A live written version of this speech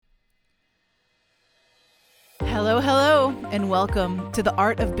Hello, hello, and welcome to The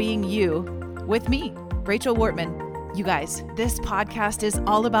Art of Being You with me, Rachel Wortman. You guys, this podcast is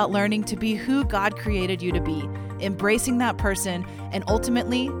all about learning to be who God created you to be, embracing that person, and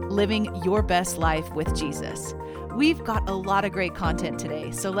ultimately living your best life with Jesus. We've got a lot of great content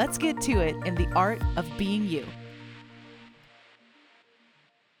today, so let's get to it in The Art of Being You.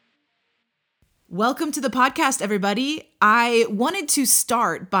 Welcome to the podcast, everybody. I wanted to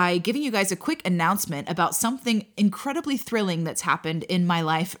start by giving you guys a quick announcement about something incredibly thrilling that's happened in my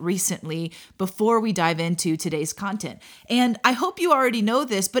life recently before we dive into today's content. And I hope you already know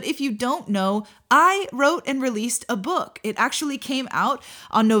this, but if you don't know, I wrote and released a book. It actually came out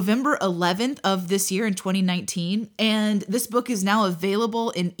on November 11th of this year in 2019. And this book is now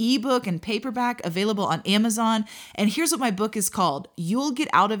available in ebook and paperback, available on Amazon. And here's what my book is called: You'll Get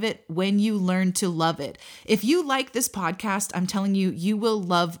Out of It When You Learn to Love It. If you like this podcast, I'm telling you, you will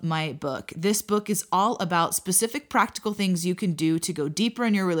love my book. This book is all about specific practical things you can do to go deeper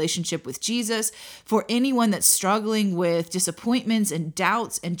in your relationship with Jesus. For anyone that's struggling with disappointments and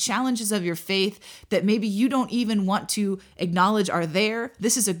doubts and challenges of your faith that maybe you don't even want to acknowledge are there,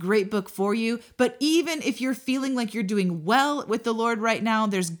 this is a great book for you. But even if you're feeling like you're doing well with the Lord right now,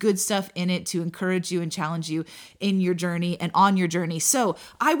 there's good stuff in it to encourage you and challenge you in your journey and on your journey. So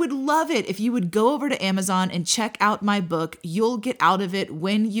I would love it if you would go over to Amazon and check out my book, You'll Get Out of It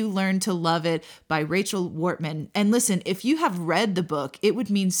When You Learn to Love It by Rachel Wortman. And listen, if you have read the book, it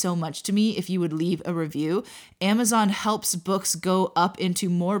would mean so much to me if you would leave a review. Amazon helps books go up into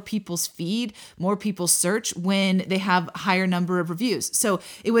more people's feed, more people's search when they have a higher number of reviews. So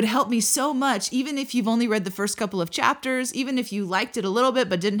it would help me so much, even if you've only read the first couple of chapters, even if you liked it a little bit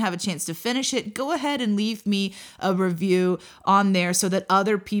but didn't have a chance to finish it, go ahead and leave me a review on there so that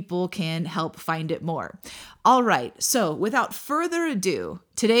other people can help find it more. All right, so without further ado,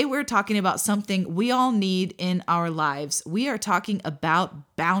 today we're talking about something we all need in our lives. We are talking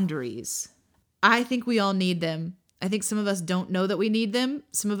about boundaries. I think we all need them. I think some of us don't know that we need them.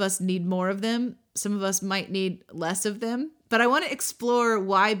 Some of us need more of them. Some of us might need less of them. But I want to explore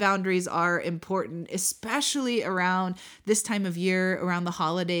why boundaries are important, especially around this time of year, around the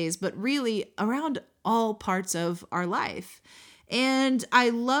holidays, but really around all parts of our life. And I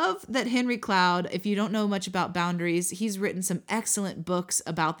love that Henry Cloud, if you don't know much about boundaries, he's written some excellent books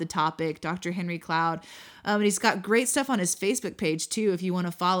about the topic, Dr. Henry Cloud. And he's got great stuff on his Facebook page too. If you want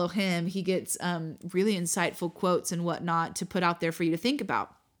to follow him, he gets really insightful quotes and whatnot to put out there for you to think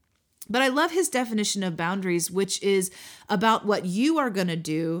about. But I love his definition of boundaries, which is about what you are going to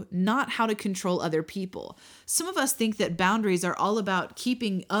do, not how to control other people. Some of us think that boundaries are all about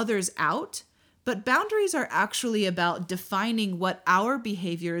keeping others out, but boundaries are actually about defining what our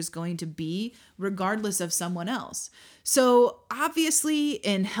behavior is going to be regardless of someone else. So obviously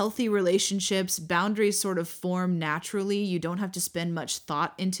in healthy relationships, boundaries sort of form naturally. You don't have to spend much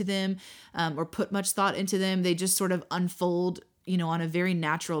thought into them or put much thought into them. They just sort of unfold on a very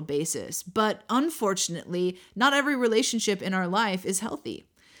natural basis. But unfortunately, not every relationship in our life is healthy,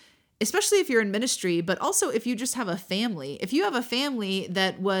 especially if you're in ministry, but also if you just have a family. If you have a family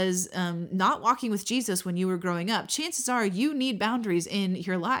that was not walking with Jesus when you were growing up, chances are you need boundaries in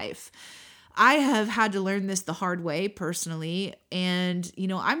your life. I have had to learn this the hard way personally. And,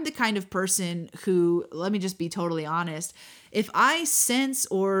 I'm the kind of person who, let me just be totally honest, if I sense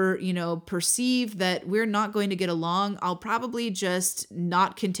or, perceive that we're not going to get along, I'll probably just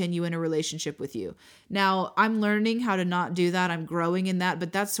not continue in a relationship with you. Now, I'm learning how to not do that. I'm growing in that,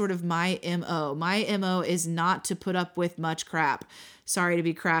 but that's sort of my MO. My MO is not to put up with much crap. Sorry to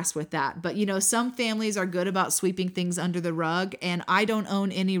be crass with that. But, some families are good about sweeping things under the rug, and I don't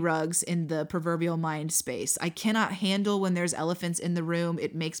own any rugs in the proverbial mind space. I cannot handle when there's elephants in the room.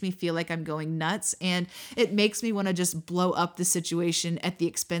 It makes me feel like I'm going nuts, and it makes me want to just blow up the situation at the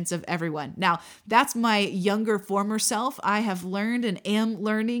expense of everyone. Now, that's my younger former self. I have learned and am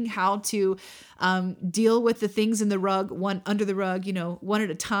learning how to deal with the things in the rug, under the rug, one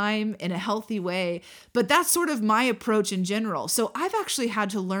at a time in a healthy way. But that's sort of my approach in general. So I've actually had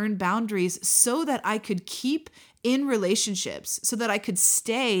to learn boundaries so that I could keep in relationships, so that I could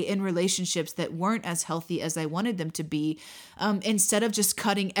stay in relationships that weren't as healthy as I wanted them to be, instead of just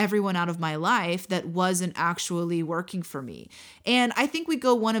cutting everyone out of my life that wasn't actually working for me. And I think we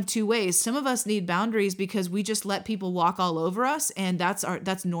go one of two ways. Some of us need boundaries because we just let people walk all over us, and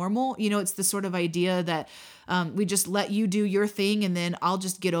that's normal. It's the sort of idea that we just let you do your thing and then I'll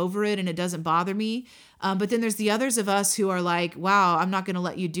just get over it and it doesn't bother me. But then there's the others of us who are like, wow, I'm not going to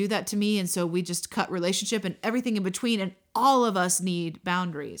let you do that to me. And so we just cut relationship and everything in between. And all of us need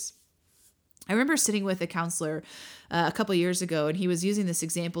boundaries. I remember sitting with a counselor a couple years ago, and he was using this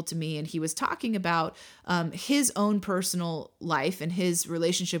example to me, and he was talking about his own personal life and his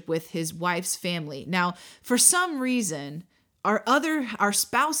relationship with his wife's family. Now, for some reason, our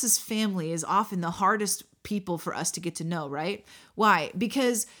spouse's family is often the hardest people for us to get to know, right? Why?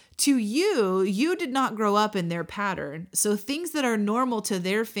 Because to you did not grow up in their pattern. So things that are normal to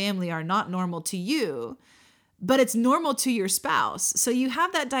their family are not normal to you, but it's normal to your spouse. So you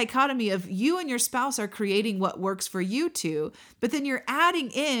have that dichotomy of you and your spouse are creating what works for you two, but then you're adding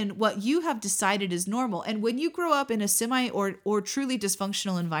in what you have decided is normal. And when you grow up in a semi or truly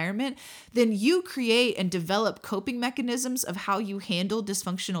dysfunctional environment, then you create and develop coping mechanisms of how you handle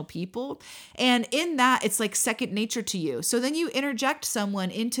dysfunctional people. And in that, it's like second nature to you. So then you interject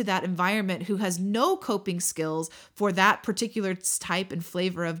someone into that environment who has no coping skills for that particular type and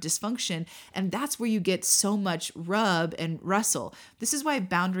flavor of dysfunction. And that's where you get so much rub and wrestle. This is why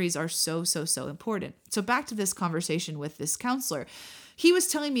boundaries are so important. So back to this conversation with this counselor. He was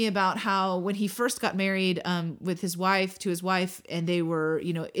telling me about how when he first got married with his wife, and they were,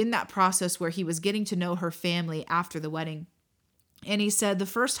 in that process where he was getting to know her family after the wedding. And he said the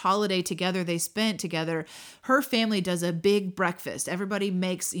first holiday together they spent together, her family does a big breakfast. Everybody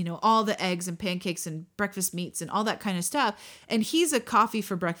makes, all the eggs and pancakes and breakfast meats and all that kind of stuff. And he's a coffee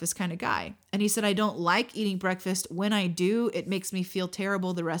for breakfast kind of guy. And he said, I don't like eating breakfast. When I do, it makes me feel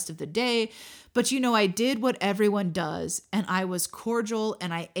terrible the rest of the day. But I did what everyone does. And I was cordial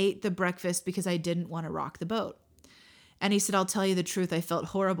and I ate the breakfast because I didn't want to rock the boat. And he said, I'll tell you the truth, I felt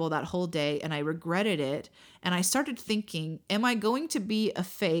horrible that whole day and I regretted it. And I started thinking, am I going to be a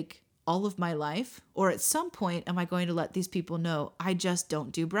fake all of my life? Or at some point, am I going to let these people know I just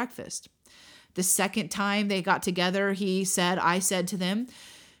don't do breakfast? The second time they got together, I said to them,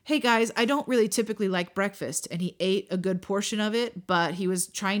 hey guys, I don't really typically like breakfast. And he ate a good portion of it, but he was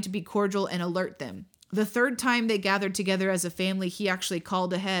trying to be cordial and alert them. The third time they gathered together as a family, he actually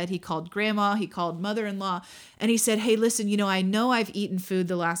called ahead. He called grandma, he called mother-in-law, and he said, hey, listen, I know I've eaten food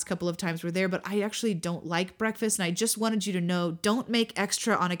the last couple of times we're there, but I actually don't like breakfast. And I just wanted you to know, don't make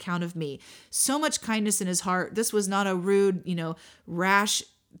extra on account of me. So much kindness in his heart. This was not a rude, rash,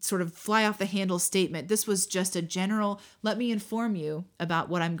 sort of fly off the handle statement. This was just a general, let me inform you about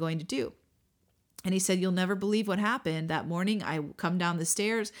what I'm going to do. And he said, you'll never believe what happened. That morning, I come down the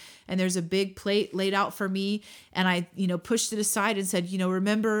stairs and there's a big plate laid out for me. And I, pushed it aside and said,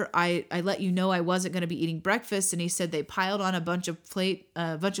 remember, I let you know I wasn't going to be eating breakfast. And he said they piled on a bunch of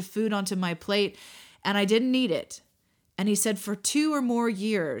food onto my plate and I didn't eat it. And he said for 2 or more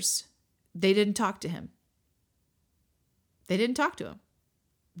years, they didn't talk to him. They didn't talk to him.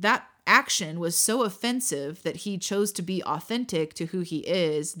 That action was so offensive that he chose to be authentic to who he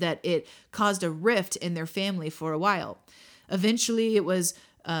is, that it caused a rift in their family for a while. Eventually it was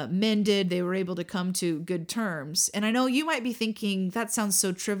mended. They were able to come to good terms. And I know you might be thinking that sounds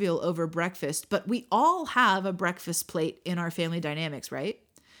so trivial over breakfast, but we all have a breakfast plate in our family dynamics, right?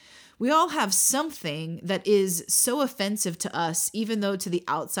 We all have something that is so offensive to us, even though to the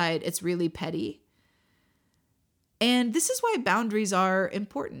outside it's really petty. And this is why boundaries are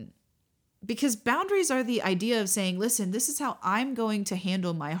important. Because boundaries are the idea of saying, listen, this is how I'm going to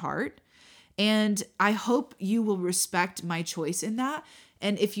handle my heart. And I hope you will respect my choice in that.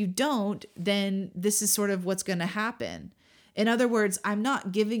 And if you don't, then this is sort of what's going to happen. In other words, I'm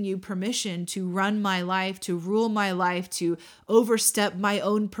not giving you permission to run my life, to rule my life, to overstep my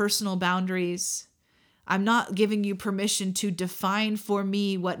own personal boundaries. I'm not giving you permission to define for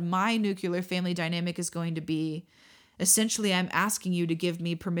me what my nuclear family dynamic is going to be. Essentially, I'm asking you to give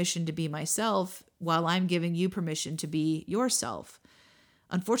me permission to be myself while I'm giving you permission to be yourself.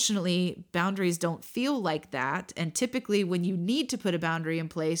 Unfortunately, boundaries don't feel like that. And typically when you need to put a boundary in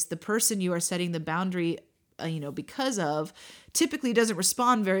place, the person you are setting the boundary because of typically doesn't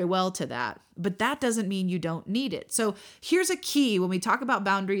respond very well to that. But that doesn't mean you don't need it. So here's a key. When we talk about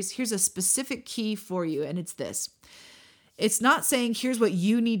boundaries, here's a specific key for you. And it's this. It's not saying here's what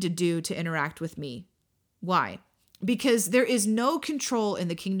you need to do to interact with me. Why? Because there is no control in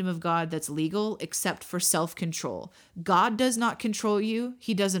the kingdom of God that's legal except for self-control. God does not control you.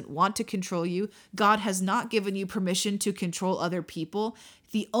 He doesn't want to control you. God has not given you permission to control other people.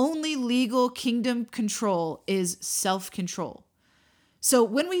 The only legal kingdom control is self-control. So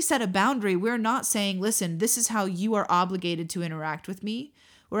when we set a boundary, we're not saying, listen, this is how you are obligated to interact with me.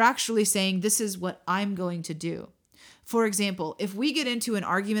 We're actually saying, this is what I'm going to do. For example, if we get into an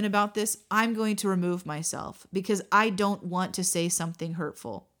argument about this, I'm going to remove myself because I don't want to say something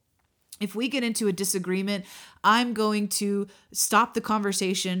hurtful. If we get into a disagreement, I'm going to stop the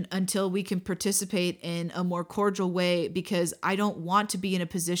conversation until we can participate in a more cordial way, because I don't want to be in a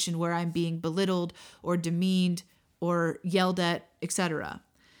position where I'm being belittled or demeaned or yelled at, etc.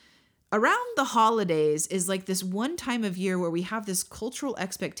 Around the holidays is like this one time of year where we have this cultural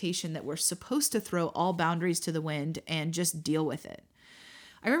expectation that we're supposed to throw all boundaries to the wind and just deal with it.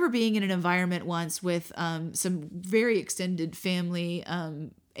 I remember being in an environment once with some very extended family,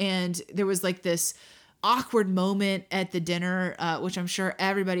 and there was like this awkward moment at the dinner, which I'm sure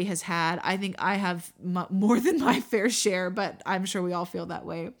everybody has had. I think I have more than my fair share, but I'm sure we all feel that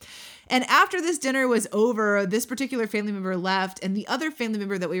way. And after this dinner was over, this particular family member left, and the other family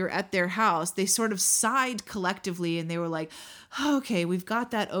member that we were at their house, they sort of sighed collectively, and they were like, okay, we've got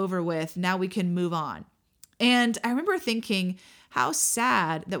that over with. Now we can move on. And I remember thinking, how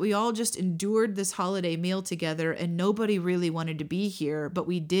sad that we all just endured this holiday meal together and nobody really wanted to be here, but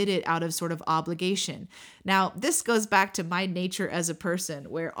we did it out of sort of obligation. Now, this goes back to my nature as a person,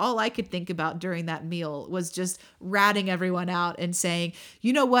 where all I could think about during that meal was just ratting everyone out and saying,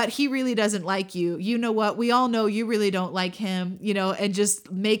 you know what, he really doesn't like you. You know what, we all know you really don't like him, and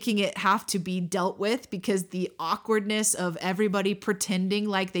just making it have to be dealt with, because the awkwardness of everybody pretending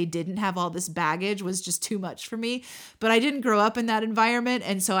like they didn't have all this baggage was just too much for me. But I didn't grow up in that environment.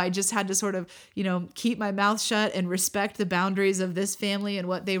 And so I just had to sort of, keep my mouth shut and respect the boundaries of this family and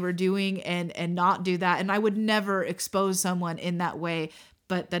what they were doing, and not do that. And I would never expose someone in that way,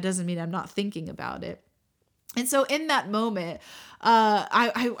 but that doesn't mean I'm not thinking about it. And so in that moment,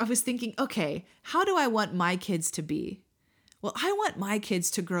 I was thinking, okay, how do I want my kids to be? Well, I want my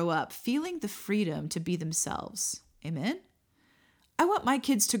kids to grow up feeling the freedom to be themselves. Amen? I want my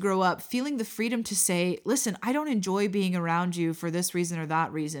kids to grow up feeling the freedom to say, listen, I don't enjoy being around you for this reason or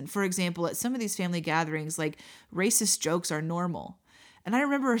that reason. For example, at some of these family gatherings, like racist jokes are normal. And I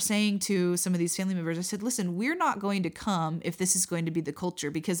remember saying to some of these family members, I said, listen, we're not going to come if this is going to be the culture,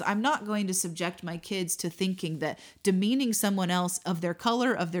 because I'm not going to subject my kids to thinking that demeaning someone else of their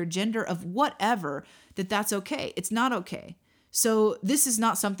color, of their gender, of whatever, that's okay. It's not okay. So this is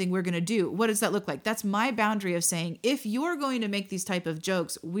not something we're going to do. What does that look like? That's my boundary of saying, if you're going to make these type of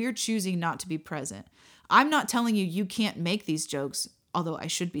jokes, we're choosing not to be present. I'm not telling you you can't make these jokes, although I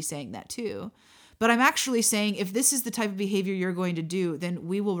should be saying that too. But I'm actually saying, if this is the type of behavior you're going to do, then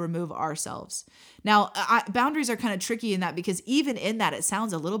we will remove ourselves. Now, boundaries are kind of tricky in that, because even in that, it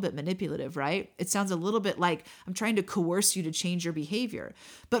sounds a little bit manipulative, right? It sounds a little bit like I'm trying to coerce you to change your behavior.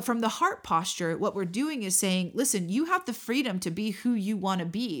 But from the heart posture, what we're doing is saying, listen, you have the freedom to be who you want to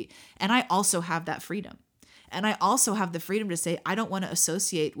be. And I also have that freedom. And I also have the freedom to say, I don't want to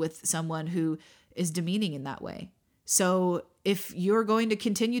associate with someone who is demeaning in that way. So if you're going to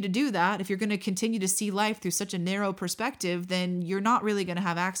continue to do that, if you're going to continue to see life through such a narrow perspective, then you're not really going to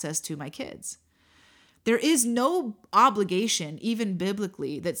have access to my kids. There is no obligation, even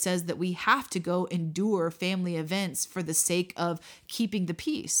biblically, that says that we have to go endure family events for the sake of keeping the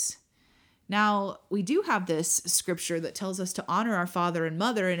peace. Now, we do have this scripture that tells us to honor our father and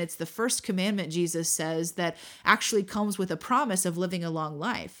mother, and it's the first commandment, Jesus says, that actually comes with a promise of living a long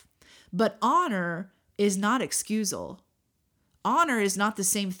life. But honor is not excusal. Honor is not the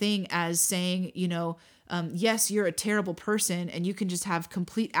same thing as saying, yes, you're a terrible person and you can just have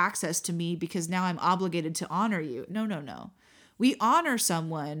complete access to me because now I'm obligated to honor you. No. We honor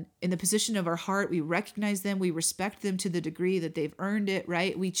someone in the position of our heart. We recognize them. We respect them to the degree that they've earned it,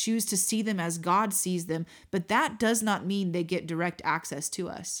 right? We choose to see them as God sees them, but that does not mean they get direct access to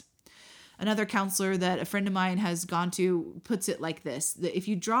us. Another counselor that a friend of mine has gone to puts it like this: that if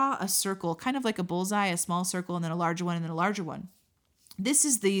you draw a circle, kind of like a bullseye, a small circle and then a larger one and then a larger one, this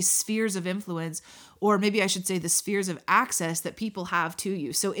is the spheres of influence, or maybe I should say the spheres of access that people have to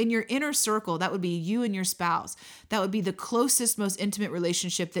you. So in your inner circle, that would be you and your spouse. That would be the closest, most intimate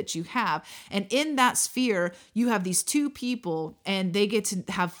relationship that you have. And in that sphere, you have these two people and they get to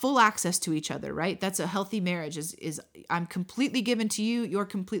have full access to each other, right? That's a healthy marriage is I'm completely given to you, you're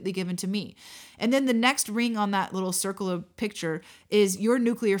completely given to me. And then the next ring on that little circle of picture is your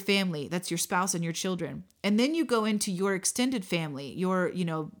nuclear family. That's your spouse and your children. And then you go into your extended family, your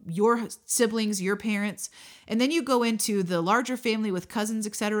siblings, your parents, and then you go into the larger family with cousins,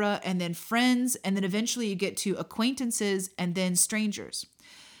 etc., and then friends, and then eventually you get to acquaintances and then strangers.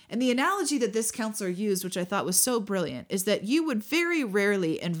 And the analogy that this counselor used, which I thought was so brilliant, is that you would very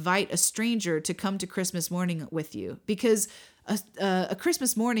rarely invite a stranger to come to Christmas morning with you, because A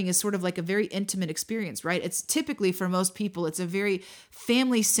Christmas morning is sort of like a very intimate experience, right? It's typically, for most people, it's a very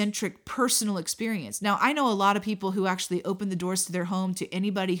family-centric, personal experience. Now, I know a lot of people who actually open the doors to their home to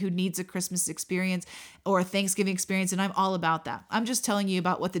anybody who needs a Christmas experience or a Thanksgiving experience, and I'm all about that. I'm just telling you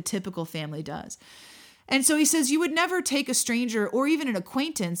about what the typical family does. And so he says you would never take a stranger or even an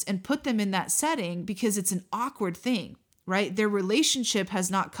acquaintance and put them in that setting because it's an awkward thing, right? Their relationship has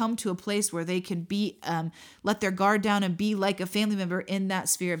not come to a place where they can be, let their guard down and be like a family member in that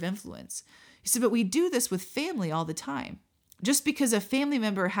sphere of influence. He said, but we do this with family all the time. Just because a family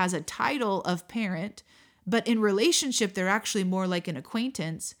member has a title of parent, but in relationship, they're actually more like an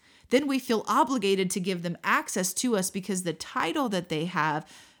acquaintance, then we feel obligated to give them access to us because the title that they have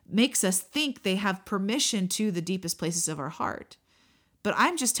makes us think they have permission to the deepest places of our heart. But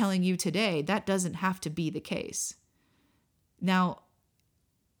I'm just telling you today, that doesn't have to be the case. Now,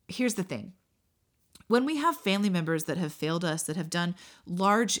 here's the thing. When we have family members that have failed us, that have done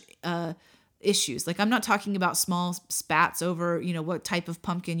large issues, like I'm not talking about small spats over, what type of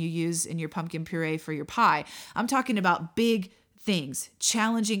pumpkin you use in your pumpkin puree for your pie. I'm talking about big things,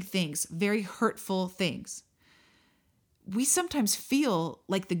 challenging things, very hurtful things. We sometimes feel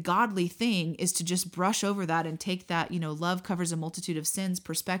like the godly thing is to just brush over that and take that, love covers a multitude of sins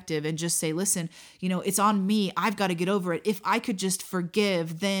perspective and just say, listen, it's on me. I've got to get over it. If I could just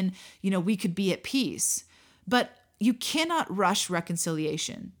forgive, then, we could be at peace. But you cannot rush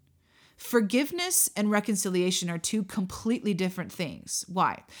reconciliation. Forgiveness and reconciliation are two completely different things.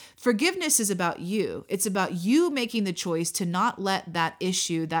 Why? Forgiveness is about you. It's about you making the choice to not let that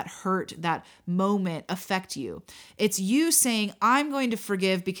issue, that hurt, that moment affect you. It's you saying, I'm going to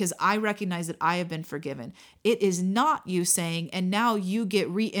forgive because I recognize that I have been forgiven. It is not you saying, and now you get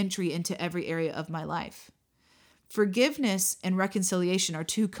re-entry into every area of my life. Forgiveness and reconciliation are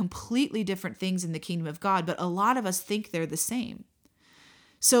two completely different things in the kingdom of God, but a lot of us think they're the same.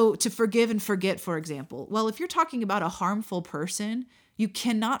 So to forgive and forget, for example, well, if you're talking about a harmful person, you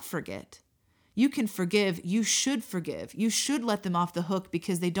cannot forget. You can forgive. You should forgive. You should let them off the hook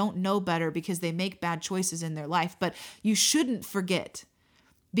because they don't know better, because they make bad choices in their life. But you shouldn't forget,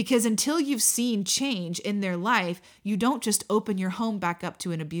 because until you've seen change in their life, you don't just open your home back up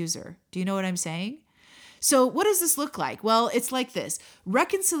to an abuser. Do you know what I'm saying? So what does this look like? Well, it's like this.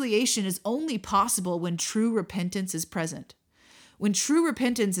 Reconciliation is only possible when true repentance is present. When true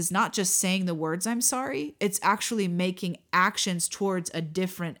repentance is not just saying the words, I'm sorry, it's actually making actions towards a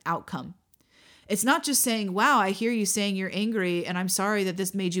different outcome. It's not just saying, wow, I hear you saying you're angry and I'm sorry that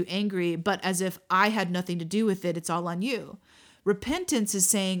this made you angry, but as if I had nothing to do with it, it's all on you. Repentance is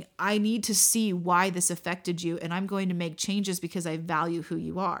saying, I need to see why this affected you and I'm going to make changes because I value who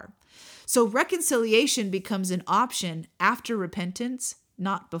you are. So reconciliation becomes an option after repentance,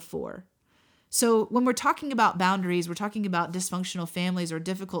 not before. So when we're talking about boundaries, we're talking about dysfunctional families or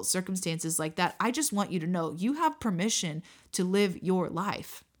difficult circumstances like that, I just want you to know you have permission to live your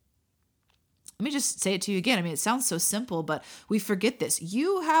life. Let me just say it to you again. It sounds so simple, but we forget this.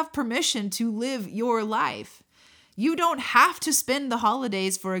 You have permission to live your life. You don't have to spend the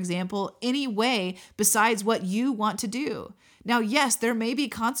holidays, for example, any way besides what you want to do. Now, yes, there may be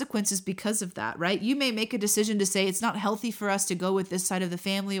consequences because of that, right? You may make a decision to say it's not healthy for us to go with this side of the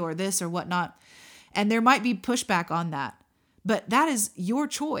family or this or whatnot. And there might be pushback on that. But that is your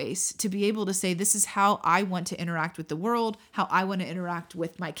choice to be able to say, this is how I want to interact with the world, how I want to interact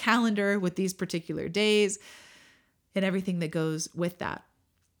with my calendar, with these particular days, and everything that goes with that.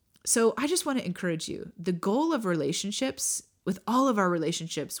 So I just want to encourage you. The goal of relationships, with all of our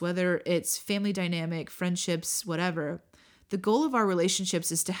relationships, whether it's family dynamic, friendships, whatever, the goal of our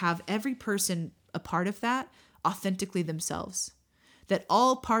relationships is to have every person a part of that authentically themselves. That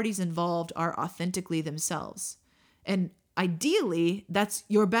all parties involved are authentically themselves. And ideally, that's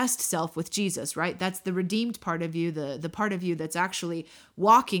your best self with Jesus, right? That's the redeemed part of you, the part of you that's actually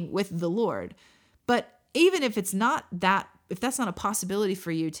walking with the Lord. But even if it's not that, if that's not a possibility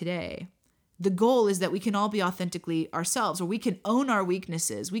for you today, the goal is that we can all be authentically ourselves, or we can own our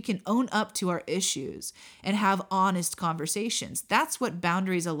weaknesses. We can own up to our issues and have honest conversations. That's what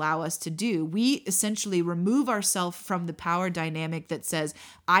boundaries allow us to do. We essentially remove ourselves from the power dynamic that says,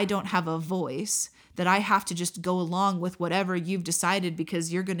 I don't have a voice, that I have to just go along with whatever you've decided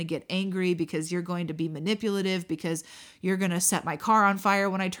because you're going to get angry, because you're going to be manipulative, because you're going to set my car on fire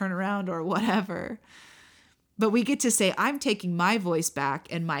when I turn around or whatever. But we get to say, I'm taking my voice back,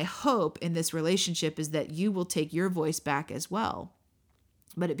 and my hope in this relationship is that you will take your voice back as well.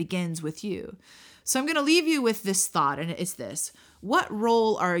 But it begins with you. So I'm going to leave you with this thought, and it's this. What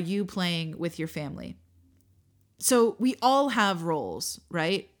role are you playing with your family? So we all have roles,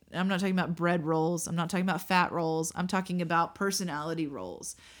 right? I'm not talking about bread roles. I'm not talking about fat roles. I'm talking about personality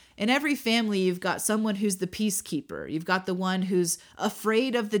roles. In every family, you've got someone who's the peacekeeper. You've got the one who's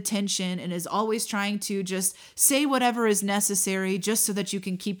afraid of the tension and is always trying to just say whatever is necessary just so that you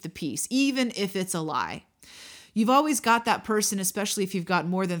can keep the peace, even if it's a lie. You've always got that person, especially if you've got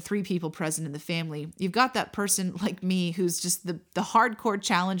more than 3 people present in the family. You've got that person like me who's just the hardcore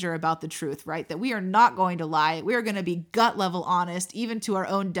challenger about the truth, right? That we are not going to lie. We are going to be gut level honest, even to our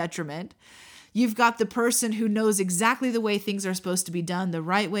own detriment. You've got the person who knows exactly the way things are supposed to be done, the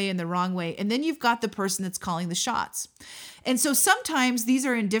right way and the wrong way. And then you've got the person that's calling the shots. And so sometimes these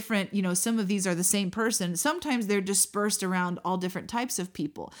are in different, some of these are the same person. Sometimes they're dispersed around all different types of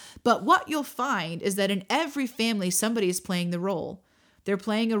people. But what you'll find is that in every family, somebody is playing the role. They're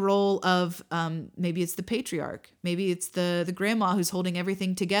playing a role of maybe it's the patriarch. Maybe it's the grandma who's holding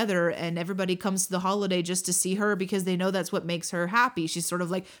everything together and everybody comes to the holiday just to see her because they know that's what makes her happy. She's sort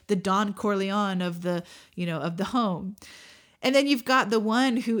of like the Don Corleone of the home. And then you've got the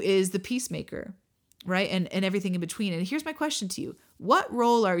one who is the peacemaker, right? And everything in between. And here's my question to you. What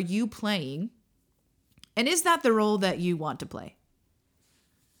role are you playing? And is that the role that you want to play?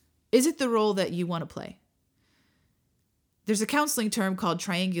 Is it the role that you want to play? There's a counseling term called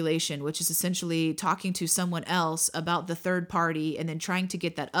triangulation, which is essentially talking to someone else about the third party and then trying to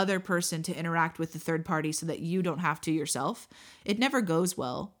get that other person to interact with the third party so that you don't have to yourself. It never goes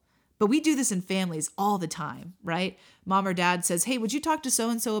well, but we do this in families all the time, right? Mom or dad says, hey, would you talk to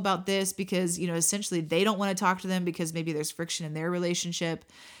so-and-so about this? Because, essentially they don't want to talk to them because maybe there's friction in their relationship.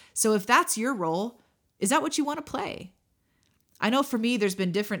 So if that's your role, is that what you want to play? I know for me, there's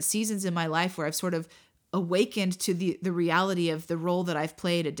been different seasons in my life where I've sort of awakened to the reality of the role that I've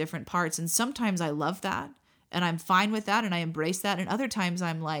played at different parts. And sometimes I love that and I'm fine with that and I embrace that. And other times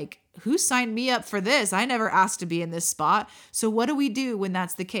I'm like, who signed me up for this? I never asked to be in this spot. So what do we do when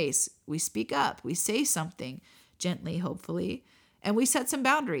that's the case? We speak up, we say something gently, hopefully, and we set some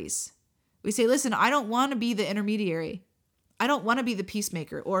boundaries. We say, listen, I don't want to be the intermediary. I don't want to be the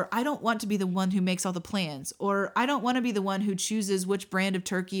peacemaker, or I don't want to be the one who makes all the plans, or I don't want to be the one who chooses which brand of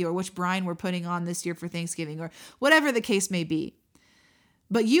turkey or which brine we're putting on this year for Thanksgiving, or whatever the case may be.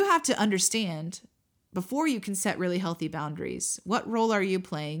 But you have to understand, before you can set really healthy boundaries, what role are you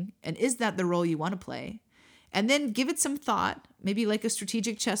playing, and is that the role you want to play? And then give it some thought, maybe like a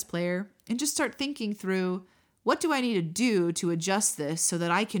strategic chess player, and just start thinking through, what do I need to do to adjust this so that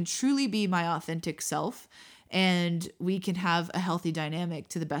I can truly be my authentic self and we can have a healthy dynamic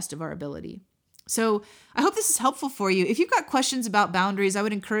to the best of our ability? So I hope this is helpful for you. If you've got questions about boundaries, I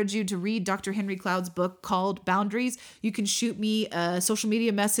would encourage you to read Dr. Henry Cloud's book called Boundaries. You can shoot me a social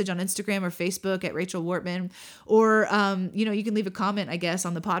media message on Instagram or Facebook at Rachel Wortman, or, you can leave a comment, I guess,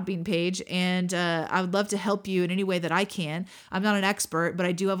 on the Podbean page. And I would love to help you in any way that I can. I'm not an expert, but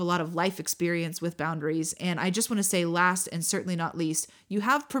I do have a lot of life experience with boundaries. And I just want to say, last and certainly not least, you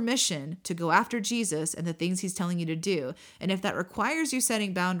have permission to go after Jesus and the things he's telling you to do. And if that requires you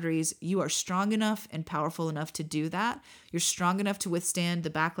setting boundaries, you are strong enough and powerful enough to do that. You're strong enough to withstand the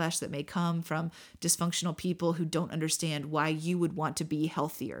backlash that may come from dysfunctional people who don't understand why you would want to be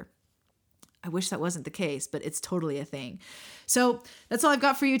healthier. I wish that wasn't the case, but it's totally a thing. So that's all I've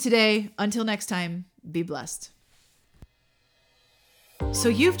got for you today. Until next time, be blessed. So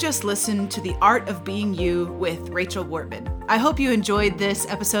you've just listened to The Art of Being You with Rachel Wortman. I hope you enjoyed this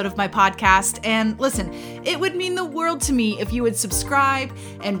episode of my podcast. And listen, it would mean the world to me if you would subscribe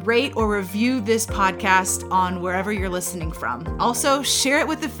and rate or review this podcast on wherever you're listening from. Also, share it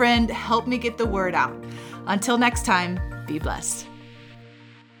with a friend. Help me get the word out. Until next time, be blessed.